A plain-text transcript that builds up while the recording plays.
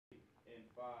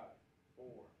5, 4.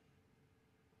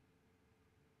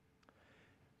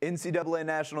 NCAA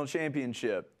National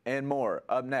Championship and more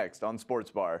up next on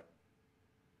Sports Bar.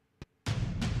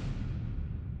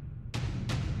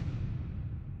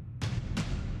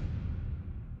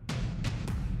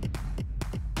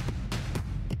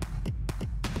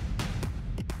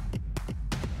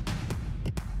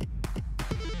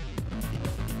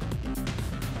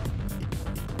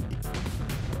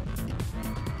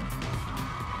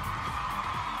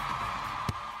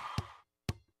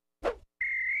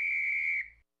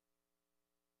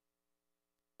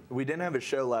 We didn't have a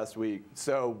show last week,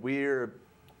 so we're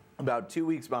about 2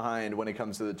 weeks behind when it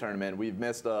comes to the tournament. We've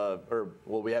missed,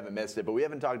 we haven't missed it, but we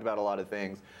haven't talked about a lot of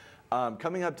things.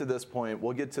 Coming up to this point,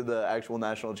 we'll get to the actual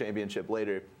national championship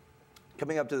later.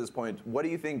 Coming up to this point, what do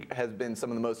you think has been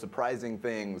some of the most surprising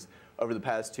things over the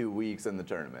past 2 weeks in the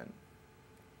tournament?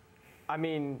 I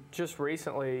mean, just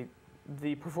recently,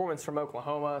 the performance from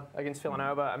Oklahoma against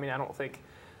Villanova, I mean, I don't think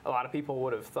a lot of people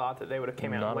would have thought that they would have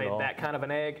came out and laid that kind of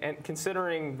an egg. And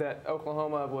considering that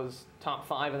Oklahoma was top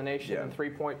 5 in the nation in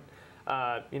three-point,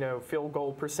 field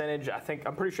goal percentage,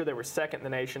 I'm pretty sure they were second in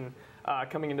the nation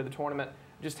coming into the tournament.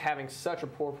 Just having such a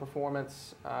poor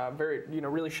performance,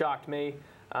 really shocked me.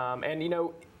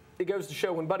 It goes to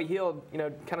show when Buddy Hield,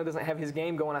 kind of doesn't have his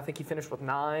game going. I think he finished with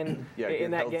 9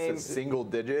 in that game. Single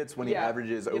digits when he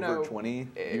averages over 20.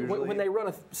 Usually. When they run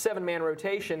a 7-man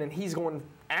rotation and he's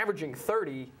averaging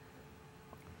 30.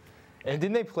 And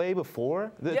didn't they play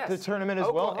before the tournament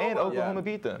as well? And Oklahoma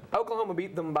beat them. Oklahoma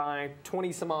beat them by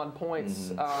 20-some-odd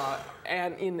points.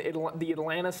 And in the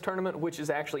Atlantis tournament, which is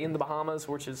actually in the Bahamas,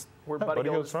 which is where Buddy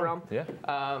Hield is from.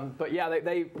 But yeah,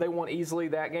 they won easily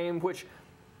that game, which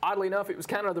oddly enough, it was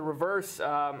kind of the reverse.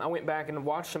 I went back and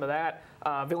watched some of that.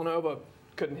 Villanova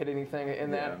couldn't hit anything in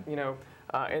that,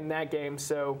 in that game.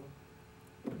 So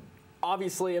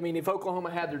obviously, I mean, if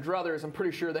Oklahoma had their druthers, I'm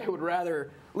pretty sure they would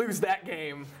rather lose that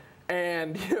game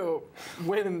and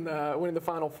win the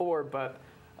Final Four. But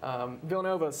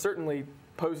Villanova certainly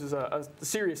poses a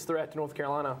serious threat to North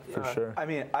Carolina. For sure. I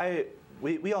mean,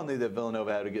 we all knew that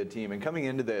Villanova had a good team, and coming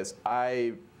into this,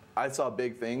 I saw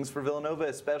big things for Villanova,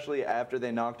 especially after they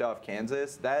knocked off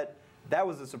Kansas. That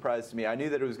was a surprise to me. I knew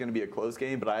that it was going to be a close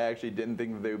game, but I actually didn't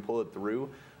think that they would pull it through.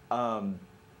 So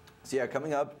yeah,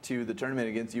 coming up to the tournament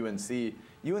against UNC,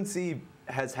 UNC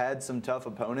has had some tough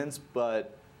opponents,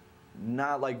 but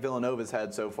not like Villanova's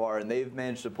had so far, and they've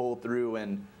managed to pull through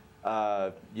and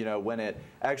win it.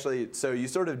 Actually, so you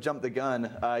sort of jumped the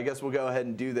gun. I guess we'll go ahead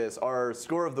and do this. Our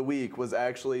score of the week was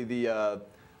actually the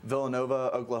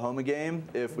Villanova-Oklahoma game,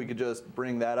 if we could just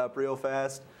bring that up real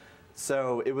fast.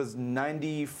 So it was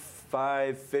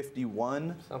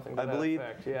 95-51, I believe.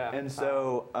 Effect, yeah. And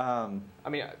so, I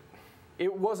mean,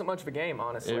 it wasn't much of a game,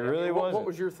 honestly. It really wasn't. What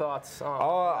was your thoughts on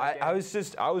that game?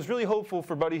 I was really hopeful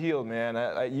for Buddy Hield,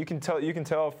 man. You can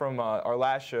tell from our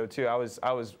last show too. I was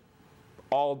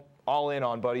all in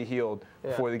on Buddy Hield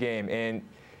for the game, and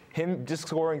him just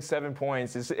scoring 7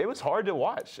 points. It was hard to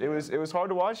watch. It was hard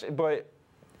to watch, but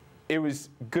it was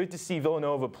good to see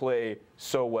Villanova play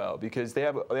so well because they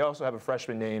also have a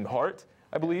freshman named Hart,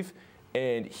 I believe,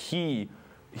 and he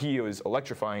was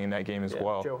electrifying in that game as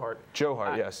well. Joe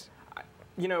Hart, yes.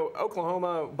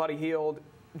 Oklahoma, Buddy Hield,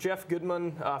 Jeff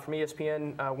Goodman from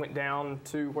ESPN went down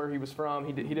to where he was from.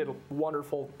 He did a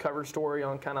wonderful cover story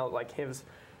on kind of like his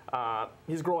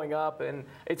growing up, and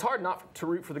it's hard not to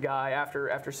root for the guy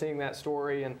after seeing that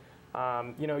story. And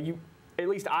at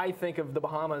least I think of the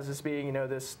Bahamas as being,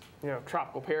 this,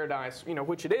 tropical paradise,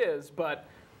 which it is, but,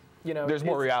 there's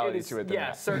more reality to it than that.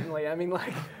 Yeah, certainly. I mean,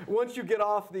 like, once you get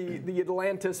off the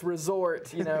Atlantis resort,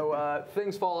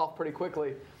 things fall off pretty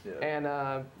quickly. Yeah.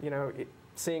 And,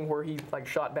 seeing where he,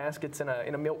 shot baskets in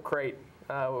a milk crate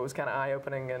was kind of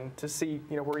eye-opening, and to see,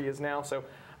 where he is now. So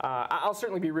I'll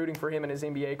certainly be rooting for him in his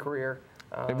NBA career.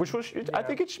 Which was, I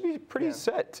think it should be pretty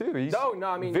set too. He's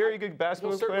I mean, very good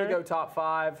basketball player. He'll certainly go top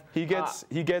 5. He gets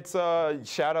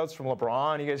shout outs from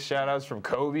LeBron. He gets shout outs from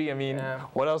Kobe. I mean,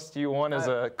 what else do you want as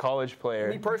a college player?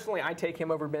 Me personally, I take him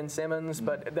over Ben Simmons,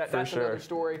 but that's another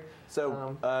story.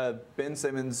 So Ben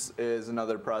Simmons is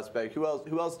another prospect. Who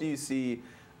else do you see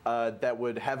that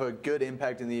would have a good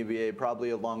impact in the NBA?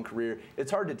 Probably a long career.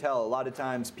 It's hard to tell. A lot of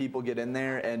times people get in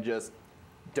there and just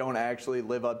don't actually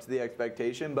live up to the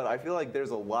expectation, but I feel like there's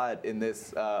a lot in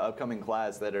this upcoming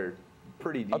class that are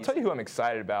pretty decent. I'll tell you who I'm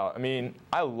excited about. I mean,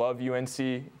 I love UNC,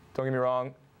 don't get me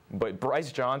wrong, but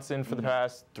Bryce Johnson for the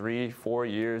past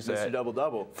 3-4 years. Mr.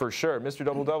 Double-Double. For sure, Mr.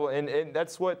 Double-Double, and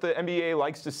that's what the NBA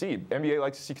likes to see. NBA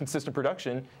likes to see consistent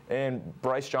production, and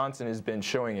Bryce Johnson has been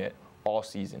showing it all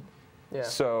season. Yeah.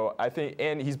 So I think,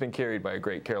 and he's been carried by a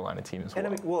great Carolina team as well.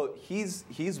 And I mean, well, he's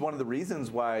one of the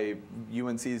reasons why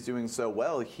UNC is doing so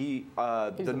well. He's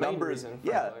the numbers,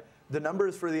 the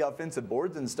numbers for the offensive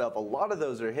boards and stuff, a lot of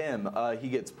those are him. He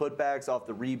gets putbacks off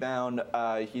the rebound.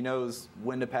 He knows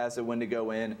when to pass it, when to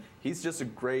go in. He's just a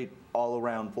great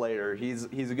all-around player. He's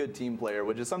a good team player,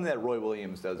 which is something that Roy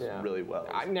Williams does really well.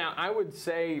 Now, I would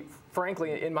say,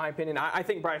 frankly, in my opinion, I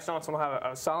think Bryce Johnson will have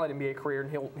a solid NBA career,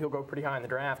 and he'll go pretty high in the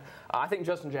draft. I think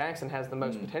Justin Jackson has the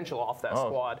most potential off that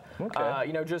squad. Okay.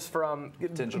 You know, just from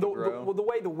the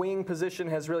way the wing position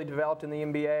has really developed in the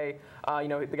NBA. You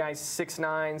know, the guy's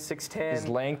 6'9", 6'10". His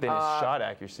length and his shot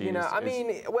accuracy. You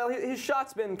know, his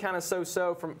shot's been kind of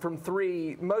so-so from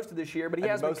three most of this year, but he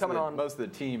has been coming on. Most of the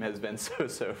team has been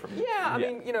so-so from. Yeah, I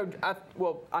mean, you know,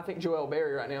 I think Joel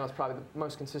Berry right now is probably the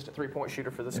most consistent three-point shooter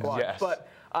for the squad. Yes. But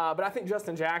I think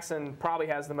Justin Jackson probably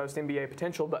has the most NBA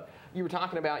potential. But you were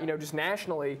talking about, you know, just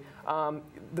nationally,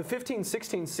 the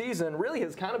 15-16 season really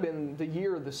has kind of been the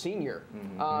year of the senior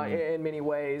in many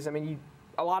ways. I mean,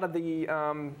 a lot of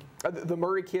the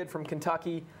Murray kid from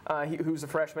Kentucky, who's a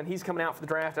freshman, he's coming out for the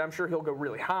draft. I'm sure he'll go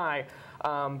really high.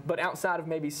 But outside of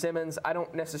maybe Simmons, I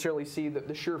don't necessarily see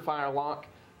the surefire lock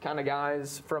kind of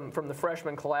guys from the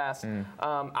freshman class.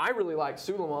 I really like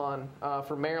Suleiman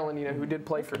from Maryland, you know, who did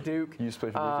play for Duke. He used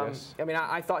to play for Duke, yes. I mean,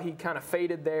 I thought he kind of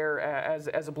faded there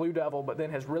as a Blue Devil, but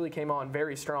then has really came on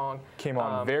very strong. Came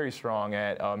on very strong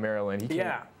at Maryland.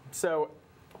 So,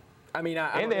 I mean,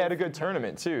 and they had a good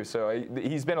tournament too. So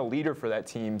he's been a leader for that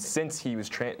team since he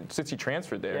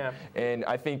transferred there. Yeah. And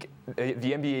I think the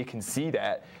NBA can see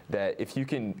that if you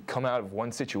can come out of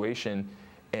one situation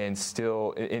and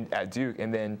still at Duke,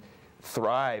 and then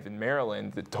thrive in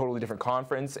Maryland, the totally different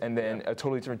conference, and then a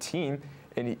totally different team,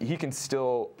 and he can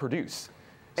still produce.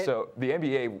 So the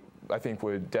NBA, I think,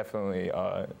 would definitely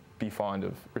be fond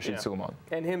of Rashid Suleiman.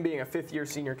 And him being a fifth-year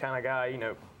senior kind of guy, you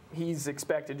know, he's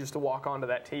expected just to walk onto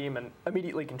that team and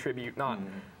immediately contribute, not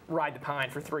ride the pine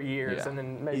for 3 years and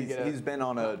then maybe get he's been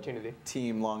on a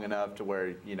team long enough to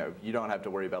where, you know, you don't have to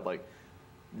worry about, like,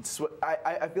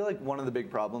 I feel like one of the big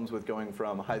problems with going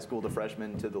from high school to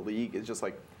freshman to the league is just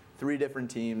like 3 different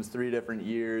teams, 3 different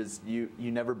years. You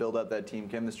never build up that team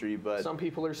chemistry. But some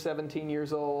people are 17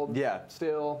 years old.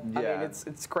 Still. I mean,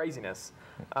 it's craziness.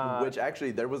 Which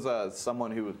actually, there was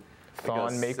someone who.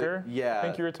 Thon Maker. I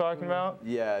think you were talking about.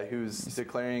 Yeah, who's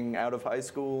declaring out of high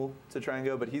school to try and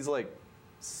go, but he's like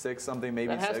 6 something,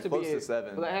 maybe 6, close to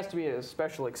 7. Well, that has to be a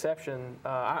special exception.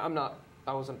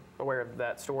 I wasn't aware of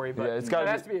that story, but it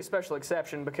has to be a special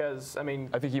exception because, I mean,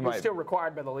 I think you're still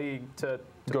required by the league to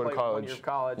go play to college. 1 year of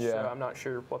college, so I'm not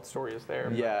sure what the story is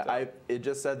there. Yeah, it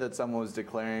just said that someone was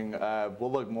declaring.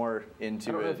 We'll look more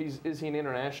into it. I don't know if is he an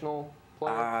international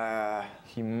player?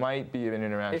 He might be an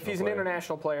international player. If he's an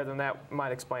international player, then that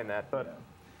might explain that, but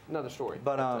another story.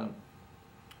 But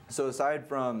so aside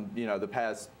from, you know, the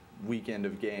past weekend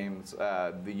of games,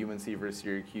 the UNC versus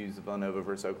Syracuse, Villanova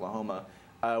versus Oklahoma,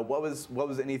 what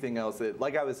was anything else that,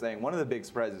 like I was saying, one of the big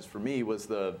surprises for me was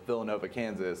the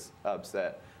Villanova-Kansas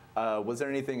upset. Was there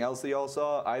anything else that y'all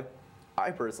saw?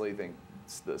 I personally think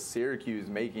the Syracuse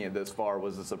making it this far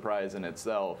was a surprise in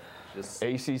itself. Just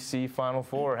ACC Final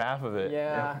Four, half of it.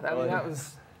 Yeah, I mean, that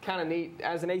was kind of neat.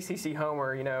 As an ACC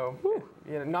homer, you know,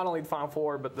 not only the Final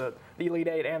Four, but the Elite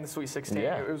Eight and the Sweet 16.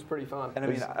 It was pretty fun. And I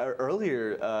mean,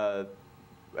 earlier,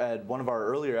 at one of our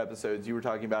earlier episodes, you were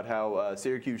talking about how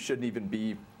Syracuse shouldn't even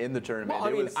be in the tournament.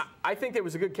 Well, I think there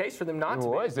was a good case for them not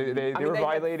to be. They were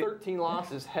violated. They had 13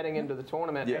 losses heading into the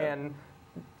tournament and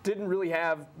didn't really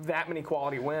have that many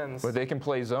quality wins. But they can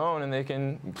play zone and they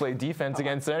can play defense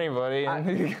against anybody.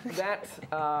 That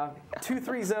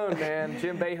 2-3 zone, man,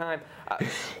 Jim Boeheim.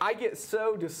 I get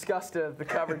so disgusted at the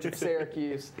coverage of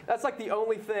Syracuse. That's like the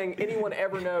only thing anyone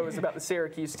ever knows about the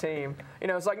Syracuse team. You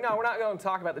know, it's like, no, we're not going to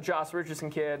talk about the Josh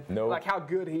Richardson kid, like how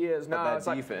good he is. No, it's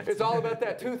like it's all about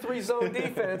that 2-3 zone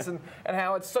defense and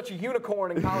how it's such a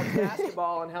unicorn in college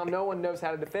basketball and how no one knows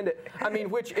how to defend it. I mean,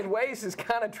 which in ways is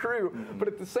kind of true, but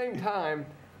at the same time,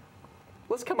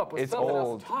 let's come up with something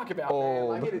else to talk about, man.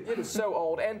 Like it is so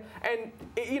old, and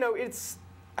you know, it's.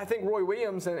 I think Roy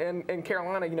Williams and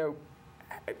Carolina, you know,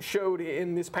 showed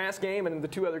in this past game and in the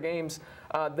 2 other games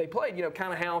they played, you know,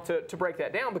 kind of how to break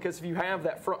that down, because if you have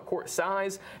that front court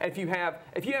size and if you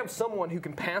have someone who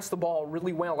can pass the ball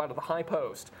really well out of the high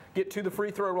post, get to the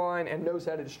free throw line and knows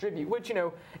how to distribute, which, you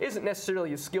know, isn't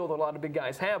necessarily a skill that a lot of big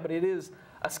guys have, but it is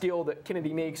a skill that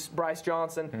Kennedy Meeks, Bryce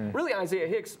Johnson, really Isaiah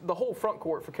Hicks, the whole front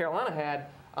court for Carolina had.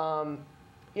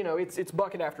 You know, it's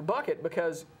bucket after bucket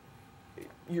because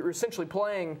you're essentially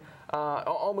playing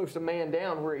almost a man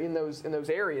down. We're in those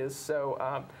areas,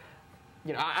 so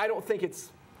you know, I don't think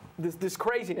it's this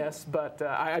craziness, but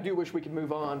I do wish we could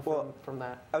move on from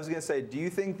that. I was going to say, do you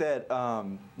think that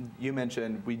you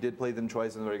mentioned we did play them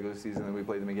twice in the regular season and we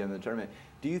played them again in the tournament.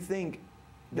 Do you think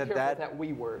that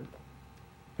we word?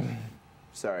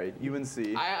 Sorry,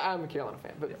 UNC. I'm a Carolina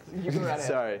fan, but you go right ahead.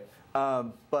 Sorry.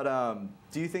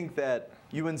 Do you think that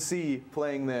UNC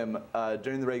playing them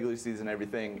during the regular season and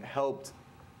everything helped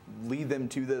lead them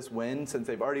to this win since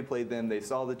they've already played them? They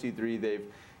saw the 2-3. They've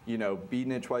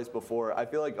beaten it twice before. I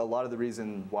feel like a lot of the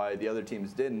reason why the other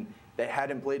teams didn't, they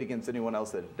hadn't played against anyone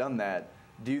else that had done that.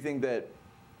 Do you think that,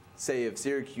 say, if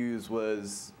Syracuse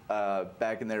was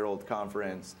back in their old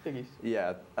conference, Big East.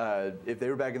 Yeah, if they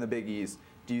were back in the Big East,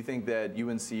 do you think that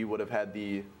UNC would have had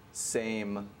the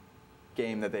same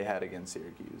game that they had against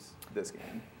Syracuse this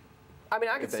game? I mean,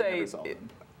 I could say,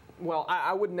 well,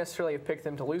 I wouldn't necessarily have picked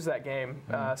them to lose that game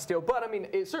still, but I mean,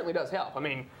 it certainly does help. I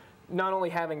mean, not only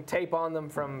having tape on them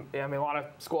from, a lot of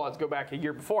squads go back a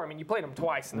year before. I mean, you played them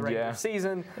twice in the regular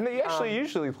season. And they actually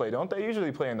usually play, don't they?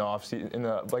 Usually play in the off season,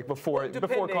 before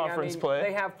conference play.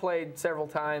 They have played several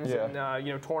times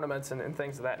in tournaments and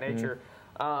things of that nature.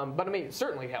 But I mean, it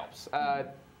certainly helps.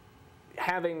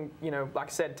 Having like I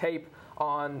said, tape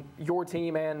on your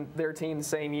team and their team the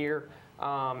same year,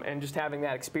 and just having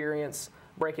that experience,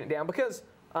 breaking it down, because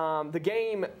the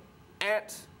game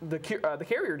at the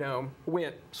Carrier Dome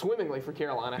went swimmingly for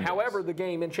Carolina. Yes. However, the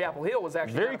game in Chapel Hill was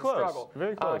actually very close. Struggle.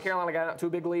 Very close. Carolina got out to a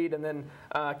big lead, and then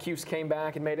Cuse came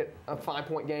back and made it a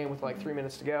 5-point game with like 3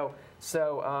 minutes to go.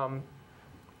 So,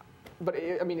 but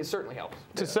it certainly helps.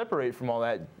 To separate from all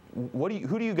that,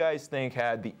 who do you guys think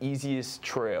had the easiest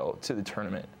trail to the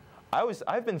tournament?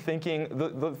 I've been thinking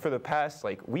for the past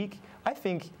week. I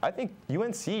think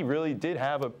UNC really did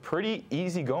have a pretty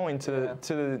easy going to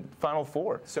the Final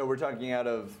Four. So are we talking out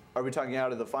of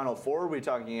the Final Four? Or are we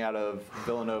talking out of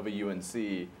Villanova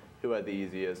UNC, who had the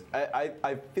easiest?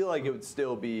 I feel like it would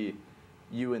still be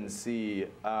UNC.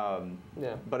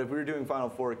 But if we were doing Final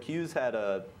Four, Q's had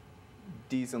a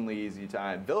decently easy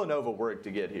time. Villanova worked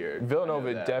to get here.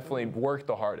 Villanova definitely worked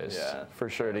the hardest for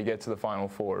sure to get to the Final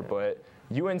Four, but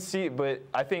UNC. But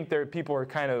I think people are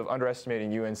kind of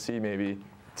underestimating UNC maybe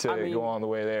to go on the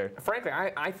way there. Frankly,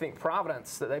 I think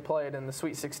Providence that they played in the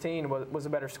Sweet 16 was a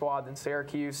better squad than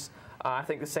Syracuse. I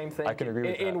think the same thing. I can agree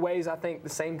with that. In ways, I think the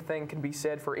same thing can be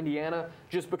said for Indiana,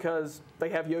 just because they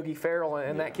have Yogi Ferrell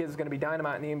and that kid's going to be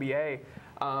dynamite in the NBA.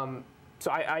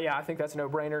 So I think that's a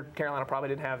no-brainer. Carolina probably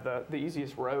didn't have the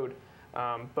easiest road,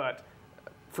 but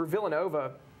for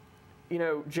Villanova,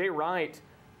 Jay Wright,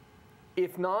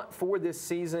 if not for this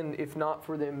season, if not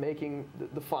for them making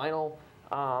the final,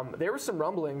 there were some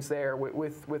rumblings there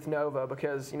with Nova,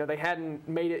 because they hadn't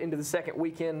made it into the second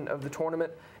weekend of the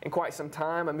tournament in quite some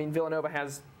time. I mean, Villanova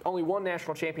has only one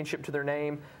national championship to their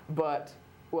name, but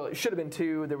it should have been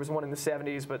two. There was one in the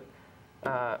 70s, but.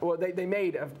 They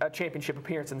made a championship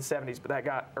appearance in the 70s, but that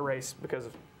got erased because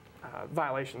of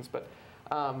violations. But,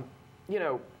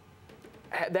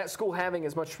 that school having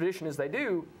as much tradition as they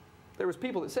do, there was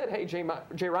people that said, hey, Jay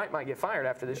Wright might get fired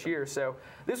after this year. So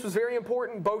this was very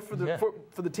important, both for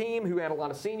the team, who had a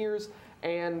lot of seniors,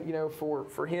 and,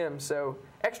 for him. So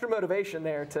extra motivation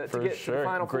there to get to the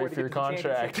Final Four, to get to the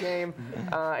championship game.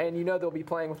 And they'll be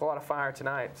playing with a lot of fire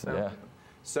tonight.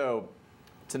 So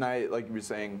tonight, like you were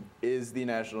saying, is the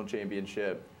national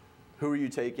championship. Who are you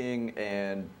taking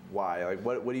and why?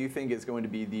 What do you think is going to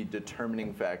be the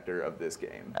determining factor of this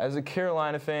game? As a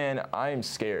Carolina fan, I am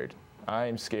scared. I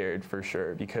am scared for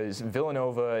sure, because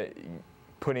Villanova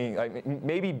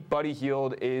maybe Buddy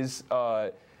Hield is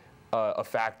a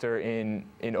factor in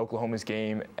Oklahoma's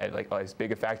game, as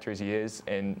big a factor as he is,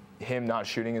 and him not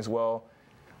shooting as well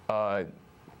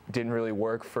didn't really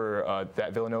work for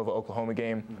that Villanova-Oklahoma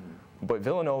game. Mm-hmm. But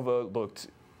Villanova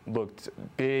looked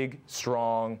big,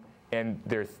 strong, and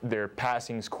their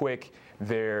passing's quick.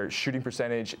 Their shooting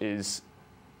percentage is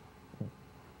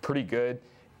pretty good,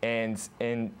 and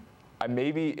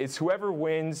maybe it's whoever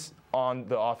wins on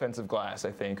the offensive glass.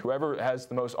 I think whoever has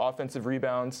the most offensive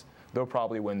rebounds, they'll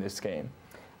probably win this game.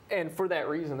 And for that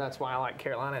reason, that's why I like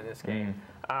Carolina in this game.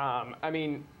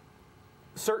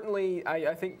 Certainly,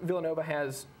 I think Villanova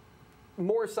has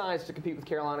more size to compete with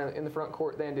Carolina in the front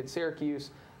court than did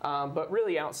Syracuse, but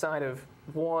really outside of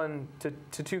 1 to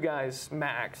 2 guys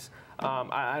max,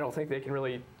 I don't think they can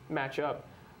really match up,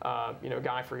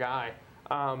 guy for guy.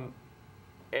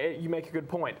 You make a good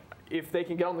point. If they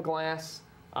can get on the glass,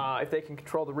 if they can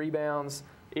control the rebounds,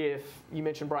 if you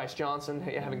mentioned Bryce Johnson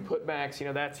having putbacks,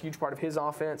 that's a huge part of his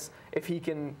offense. If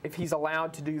he's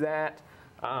allowed to do that,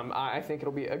 I think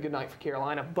it'll be a good night for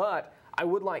Carolina. But I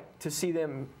would like to see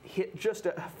them hit just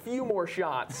a few more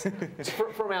shots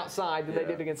from outside than they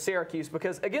did against Syracuse,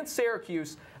 because against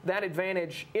Syracuse, that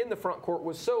advantage in the front court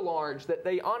was so large that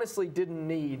they honestly didn't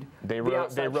need They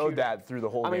rode that through the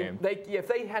whole game. If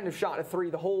they hadn't have shot a three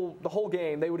the whole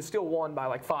game, they would have still won by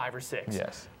like 5 or 6.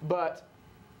 Yes. But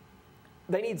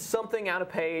they need something out of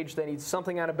Page. They need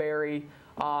something out of Barry.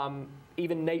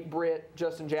 Even Nate Britt,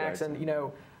 Justin Jackson. You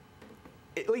know,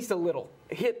 at least a little.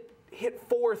 Hit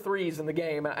 4 threes in the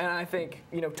game, and I think,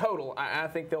 you know, total, I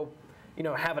think they'll, you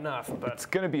know, have enough. But it's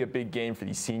going to be a big game for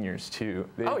these seniors too.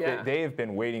 They have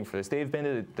been waiting for this. They've been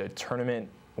to the tournament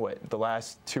the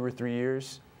last 2 or 3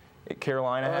 years.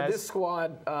 Carolina has. This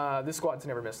squad's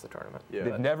never missed the tournament. Yeah.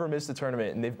 They've never missed the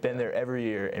tournament, and they've been there every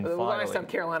year. And the last time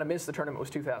Carolina missed the tournament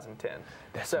was 2010.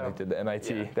 That's when they did the NIT.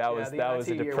 Yeah. That was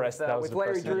a depressed. With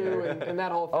Larry Drew and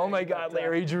that whole thing. Oh my God,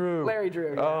 Larry Drew. Larry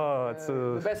Drew. Yeah. Oh, it's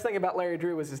the best thing about Larry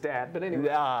Drew was his dad. But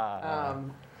anyway.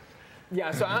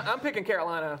 So I'm picking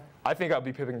Carolina. I think I'll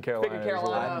be picking Carolina.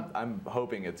 Well. I'm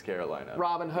hoping it's Carolina.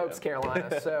 Robin hopes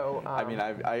Carolina. So I mean,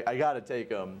 I got to take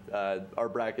them. Our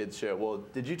brackets show. Well,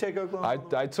 did you take Oklahoma?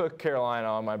 I took Carolina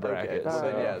on my bracket.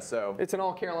 Okay. So it's an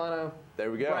all Carolina.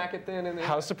 There we go. Bracket then.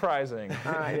 How surprising.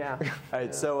 All right. Yeah. All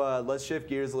right. So let's shift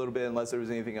gears a little bit. Unless there was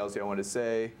anything else you wanted to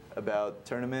say about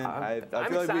tournament, I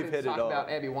feel like we've hit it all. I'm excited to talk about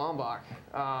Abby Wambach.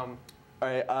 All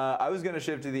right. I was going to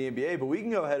shift to the NBA, but we can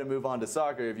go ahead and move on to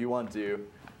soccer if you want to.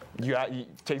 You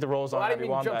take the roles on Abby Wambach. I didn't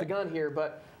mean to jump the gun here,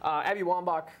 but Abby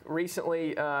Wambach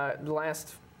recently, I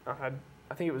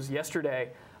think it was yesterday,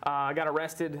 got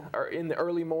arrested in the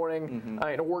early morning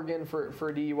in Oregon for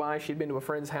a DUI. She'd been to a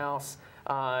friend's house,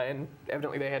 and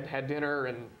evidently they had had dinner,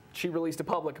 and she released a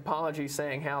public apology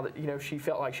saying how that, you know, she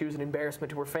felt like she was an embarrassment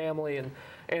to her family and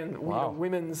you know,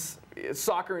 women's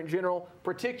soccer in general,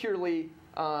 particularly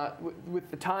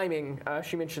with the timing.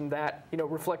 She mentioned that, you know,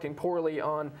 reflecting poorly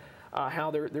on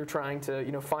how they're trying to,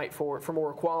 you know, fight for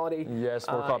more equality. Yes,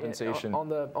 more compensation on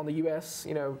the U.S.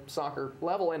 you know, soccer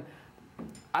level. And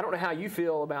I don't know how you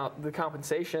feel about the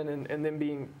compensation and them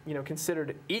being, you know,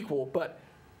 considered equal, but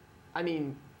I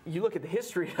mean, you look at the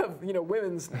history of, you know,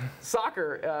 women's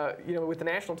soccer, you know, with the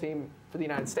national team for the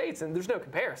United States, and there's no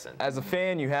comparison. As a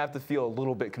fan, you have to feel a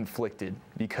little bit conflicted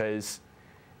because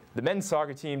the men's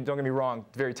soccer team, don't get me wrong,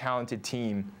 very talented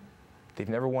team. They've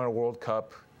never won a World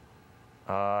Cup.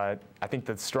 I think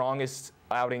the strongest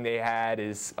outing they had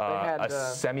is a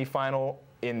semifinal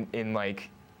in like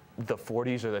the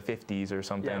 40s or the 50s or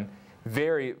something. Yeah.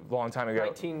 Very long time ago.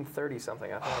 1930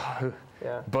 something, I think.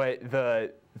 Yeah. But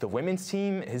the women's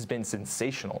team has been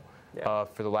sensational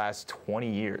for the last 20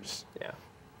 years.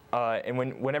 Yeah. And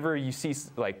whenever you see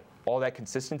like all that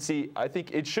consistency, I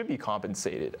think it should be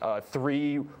compensated.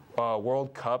 3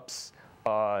 World Cups.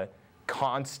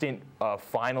 Constant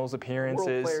finals appearances.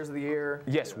 World Players of the Year.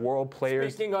 Yes, World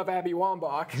Players. Speaking of Abby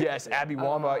Wambach. Yes, Abby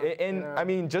Wambach. And I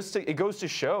mean, it goes to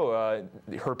show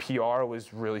her PR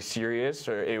was really serious.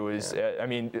 Or it was, I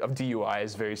mean, DUI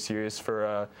is very serious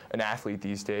for an athlete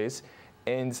these days.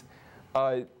 And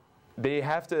they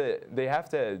have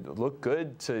to look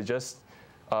good to just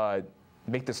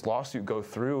make this lawsuit go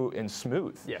through and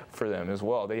smooth for them as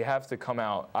well. They have to come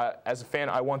out. As a fan,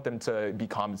 I want them to be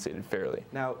compensated fairly.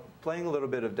 Now, playing a little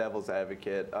bit of devil's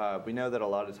advocate, we know that a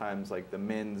lot of times, like the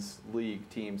men's league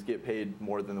teams get paid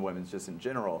more than the women's, just in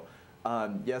general.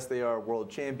 Yes, they are world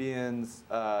champions.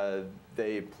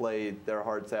 They play their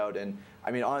hearts out, and I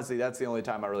mean, honestly, that's the only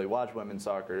time I really watch women's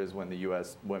soccer is when the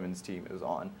U.S. women's team is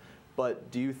on.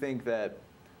 But do you think that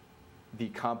the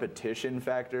competition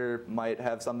factor might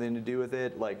have something to do with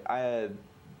it? Like I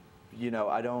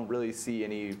don't really see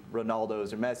any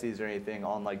Ronaldos or Messis or anything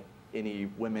on like any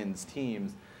women's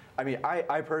teams. I mean,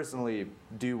 I personally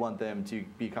do want them to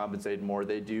be compensated more.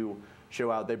 They do show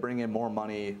out. They bring in more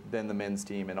money than the men's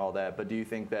team and all that. But do you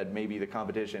think that maybe the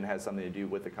competition has something to do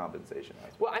with the compensation?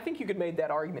 Well, I think you could make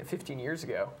that argument 15 years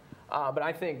ago. But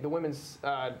I think the women's,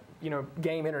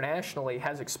 game internationally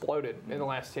has exploded in the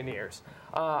last 10 years.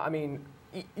 I mean,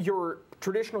 your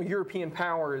traditional European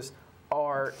powers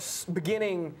are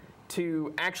beginning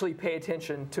to actually pay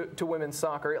attention to women's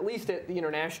soccer, at least at the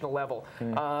international level.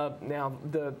 Now,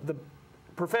 the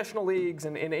professional leagues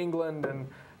in England and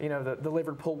the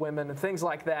Liverpool women and things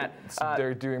like that.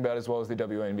 They're doing about as well as the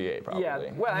WNBA, probably.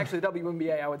 Yeah, well, actually, the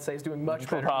WNBA, I would say, is doing much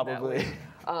better. Probably.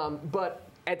 But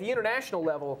at the international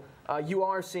level, you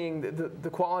are seeing the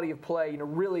quality of play,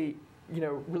 really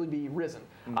be risen.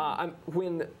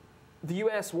 When the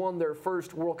U.S. won their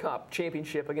first World Cup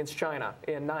championship against China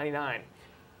in '99,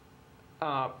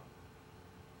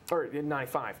 or in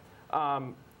 '95,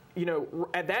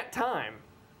 at that time,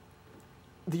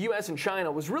 the U.S. and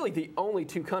China was really the only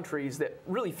two countries that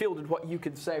really fielded what you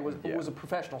could say was a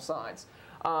professional sides.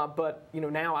 But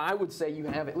now I would say you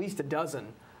have at least a dozen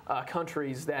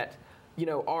countries that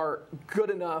are good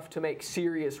enough to make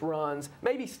serious runs.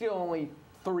 Maybe still only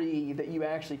 3 that you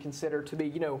actually consider to be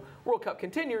World Cup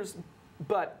contenders.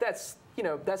 But that's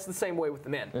the same way with the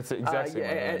men. It's the exact same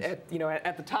way.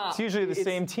 At the top. It's usually the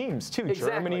same teams too.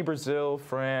 Exactly. Germany, Brazil,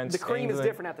 France. The cream England. is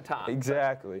different at the top.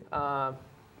 Exactly. But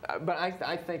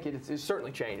I think it's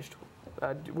certainly changed.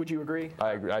 Would you agree?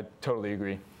 I agree. I totally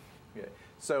agree. Okay.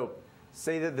 So,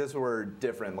 say that this were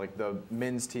different, like the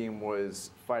men's team was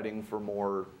fighting for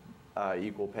more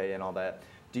equal pay and all that.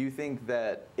 Do you think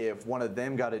that if one of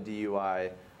them got a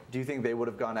DUI, do you think they would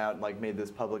have gone out and made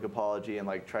this public apology and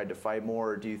tried to fight more,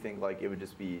 or do you think it would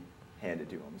just be handed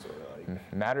to them sort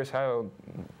of Matters how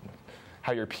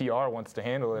your PR wants to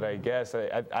handle it, I guess.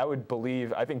 I would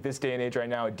believe. I think this day and age right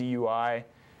now, a DUI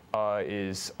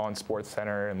is on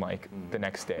SportsCenter and the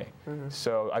next day.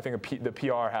 So I think the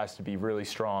PR has to be really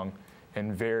strong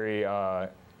and very and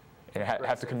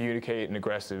have to communicate and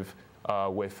aggressive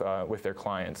with their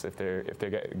clients if they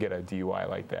get a DUI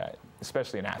like that,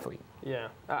 especially an athlete. Yeah,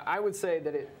 I would say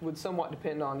that it would somewhat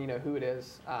depend on who it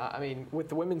is. I mean, with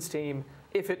the women's team,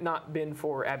 if it not been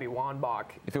for Abby Wambach,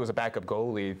 if it was a backup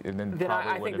goalie, then probably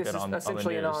I would think have this been is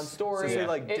essentially a non-story. So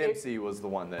say Dempsey was the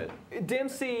one that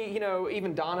Dempsey,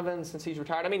 even Donovan since he's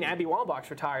retired. I mean, Abby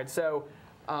Wambach's retired, so.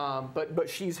 But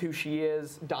she's who she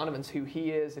is. Donovan's who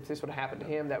he is. If this would have happened to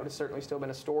him, that would have certainly still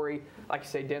been a story. Like you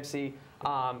say, Dempsey.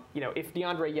 If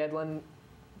DeAndre Yedlin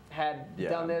had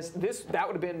done this, that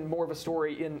would have been more of a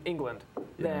story in England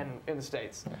than in the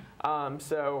States.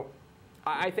 So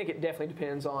I think it definitely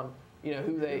depends on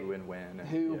who and when,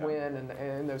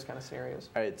 and those kind of scenarios.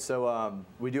 All right, so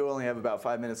we do only have about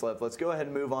 5 minutes left. Let's go ahead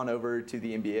and move on over to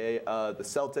the NBA. The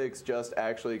Celtics just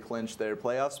actually clinched their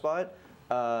playoff spot.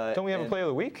 Don't we have a play of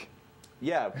the week?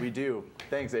 Yeah, we do.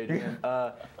 Thanks, Adrian.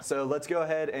 So let's go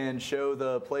ahead and show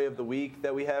the play of the week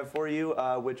that we have for you,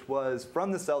 which was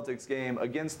from the Celtics game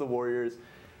against the Warriors.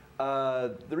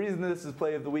 The reason this is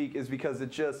play of the week is because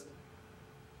it's just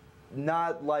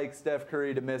not like Steph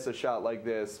Curry to miss a shot like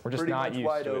this. We're just pretty not much used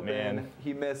wide to it, open. man.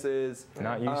 He misses.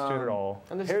 Not used to it at all.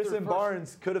 Harrison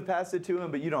Barnes could have passed it to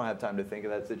him, but you don't have time to think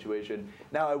of that situation.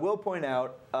 Now, I will point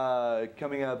out,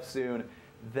 coming up soon,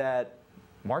 that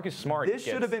Marcus Smart. This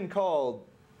should have been called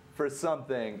for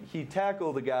something. He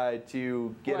tackled a guy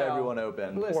to get everyone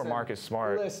open. Listen, poor Marcus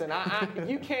Smart. Listen,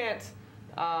 you can't.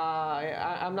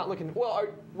 I'm not looking.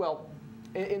 Well,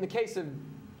 in the case of,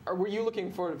 were you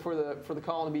looking for the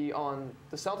call to be on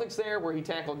the Celtics there, where he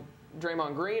tackled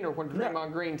Draymond Green, or when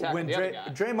Draymond Green tackled the other guy?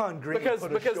 Draymond Green because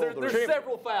there's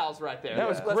several fouls right there. That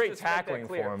was great tackling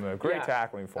for him, though. Great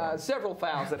tackling for him. Several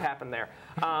fouls that happened there,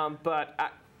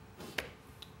 but.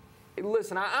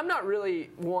 Listen, I'm not really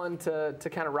one to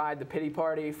kind of ride the pity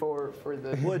party for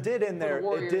the. Well, it did in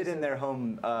their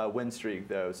home win streak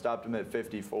though. Stopped them at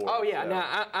 54. Oh yeah, so.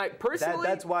 now I personally.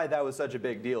 That's why that was such a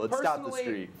big deal. It stopped the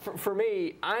streak. For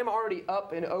me, I'm already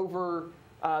up and over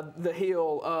the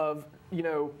hill of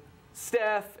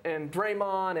Steph and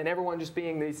Draymond and everyone just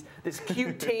being this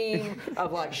cute team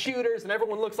of shooters, and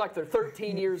everyone looks like they're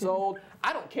 13 years old.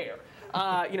 I don't care.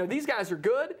 These guys are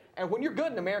good, and when you're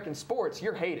good in American sports,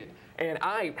 you're hated. And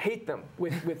I hate them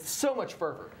with so much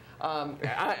fervor.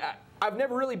 I've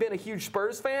never really been a huge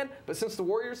Spurs fan, but since the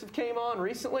Warriors have came on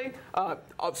recently,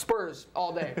 Spurs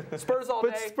all day. Spurs all day.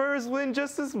 But Spurs win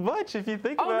just as much if you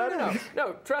think about it.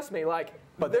 No, trust me.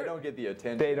 But they don't get the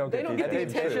attention. They don't get the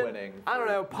attention. Winning. I don't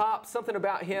know, Pop, something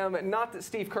about him. Not that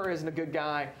Steve Kerr isn't a good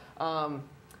guy. And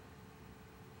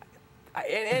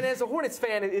as a Hornets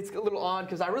fan, it's a little odd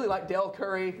because I really like Del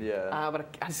Curry,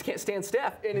 but I just can't stand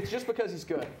Steph, and it's just because he's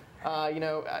good.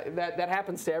 That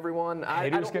happens to everyone. I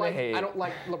don't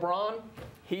like LeBron.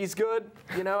 He's good.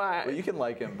 Well, you can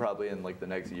like him probably in the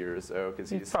next year or so because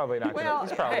he's probably not.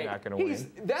 He's probably not going to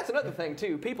win. That's another thing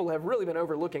too. People have really been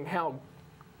overlooking how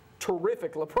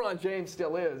terrific LeBron James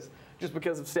still is just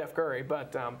because of Steph Curry.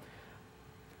 But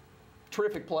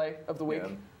terrific play of the week.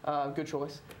 Yeah. Good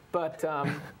choice. But.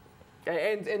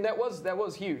 And that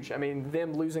was huge. I mean,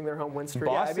 them losing their home win streak.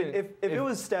 Boston, if it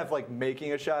was Steph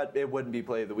making a shot, it wouldn't be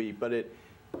play of the week. But it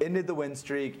ended the win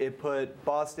streak. It put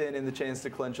Boston in the chance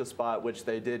to clinch a spot, which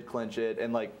they did clinch it.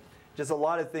 And just a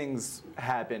lot of things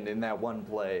happened in that one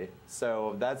play.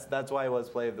 So that's why it was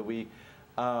play of the week.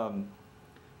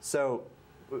 So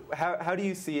how do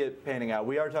you see it panning out?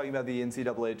 We are talking about the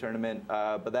NCAA tournament,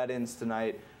 but that ends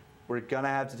tonight. We're gonna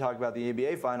have to talk about the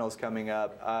NBA finals coming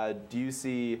up. Do you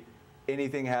see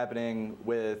anything happening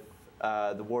with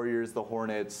the Warriors, the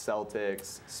Hornets,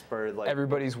 Celtics, Spurs. Like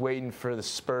everybody's waiting for the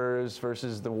Spurs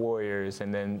versus the Warriors,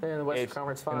 and then in the Western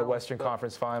Conference Finals. In the Western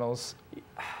Conference Finals.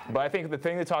 But I think the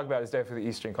thing to talk about is definitely the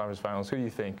Eastern Conference Finals. Who do you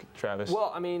think, Travis?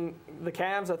 Well, I mean, the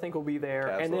Cavs I think will be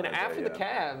there, and then after the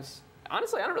Cavs.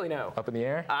 Honestly, I don't really know. Up in the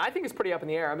air? I think it's pretty up in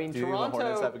the air. I mean, do Toronto. The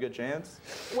Hornets have a good chance?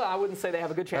 Well, I wouldn't say they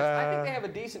have a good chance. I think they have a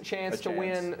decent chance to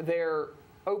win their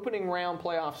opening round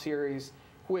playoff series,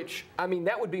 which, I mean,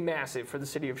 that would be massive for the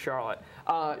city of Charlotte.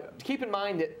 Keep in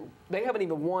mind that they haven't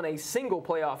even won a single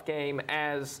playoff game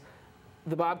as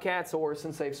the Bobcats, or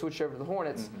since they've switched over to the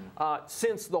Hornets,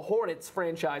 since the Hornets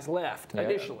franchise left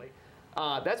initially.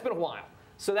 That's been a while.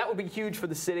 So that would be huge for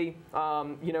the city.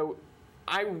 You know,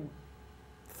 I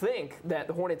think that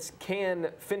the Hornets can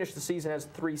finish the season as a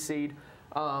 3 seed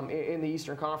in the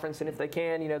Eastern Conference, and if they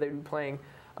can, you know, they'd be playing,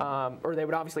 or they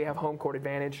would obviously have home court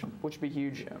advantage, which would be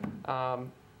huge. All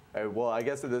right, well, I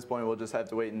guess at this point we'll just have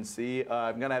to wait and see.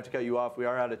 I'm going to have to cut you off. We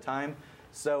are out of time.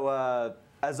 So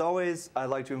as always, I'd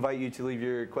like to invite you to leave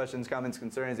your questions, comments,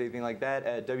 concerns, anything like that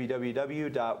at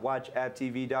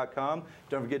www.watchapptv.com.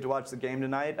 Don't forget to watch the game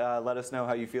tonight. Let us know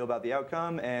how you feel about the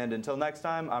outcome. And until next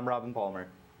time, I'm Robin Palmer.